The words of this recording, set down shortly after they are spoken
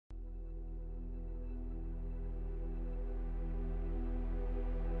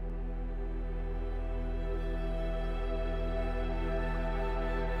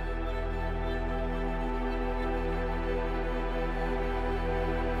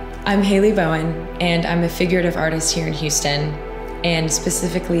I'm Haley Bowen, and I'm a figurative artist here in Houston. And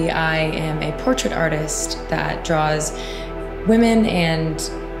specifically, I am a portrait artist that draws women and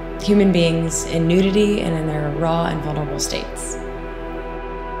human beings in nudity and in their raw and vulnerable states.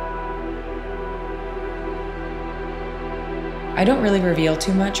 I don't really reveal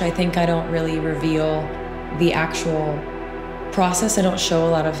too much. I think I don't really reveal the actual process. I don't show a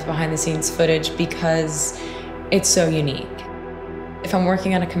lot of behind-the-scenes footage because it's so unique. If I'm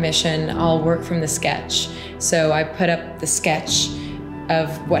working on a commission, I'll work from the sketch. So I put up the sketch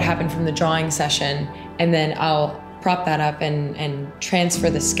of what happened from the drawing session, and then I'll prop that up and transfer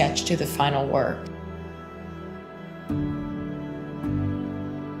the sketch to the final work.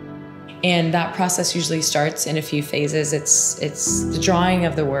 And that process usually starts in a few phases. It's the drawing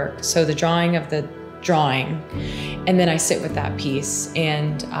of the work, so the drawing of the drawing, and then I sit with that piece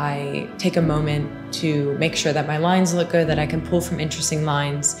and I take a moment to make sure that my lines look good, that I can pull from interesting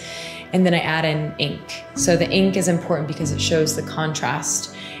lines, and then I add in ink. So the ink is important because it shows the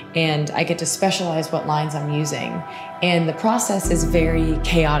contrast, and I get to specialize what lines I'm using. And the process is very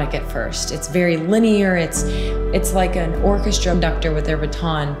chaotic at first. It's very linear. It's like an orchestra conductor with their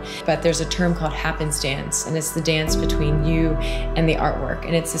baton, but there's a term called happenstance, and it's the dance between you and the artwork,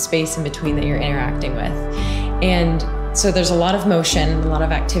 and it's the space in between that you're interacting with. And so there's a lot of motion, a lot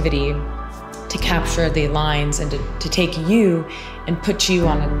of activity to capture the lines and to take you and put you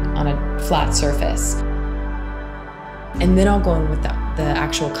on a flat surface. And then I'll go in with the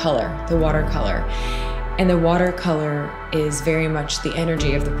actual color, the watercolor. And the watercolor is very much the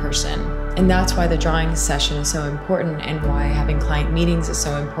energy of the person. And that's why the drawing session is so important, and why having client meetings is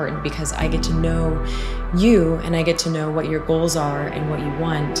so important, because I get to know you and I get to know what your goals are and what you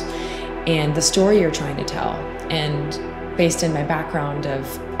want and the story you're trying to tell. And based in my background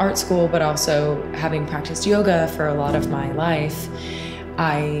of art school, but also having practiced yoga for a lot of my life,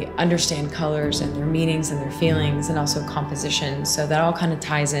 I understand colors and their meanings and their feelings, and also composition. So that all kind of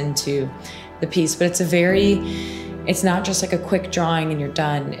ties into the piece. But it's not just like a quick drawing and you're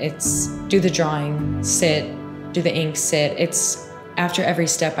done. It's do the drawing, sit, do the ink, sit. It's after every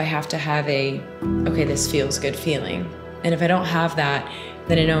step I have to have okay, this feels good feeling. And if I don't have that,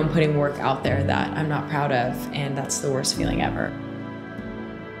 then I know I'm putting work out there that I'm not proud of, and that's the worst feeling ever.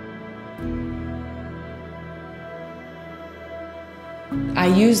 I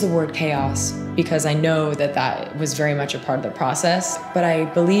use the word chaos because I know that that was very much a part of the process, but I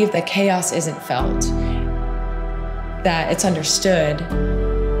believe that chaos isn't felt, that it's understood.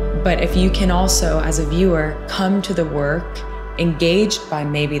 But if you can also, as a viewer, come to the work engaged by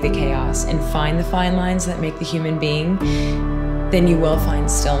maybe the chaos and find the fine lines that make the human being, then you will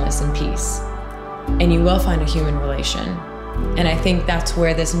find stillness and peace, and you will find a human relation. And I think that's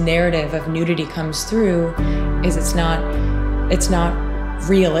where this narrative of nudity comes through, is it's not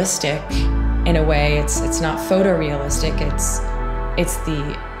realistic in a way, it's not photorealistic, it's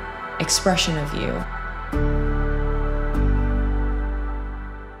the expression of you.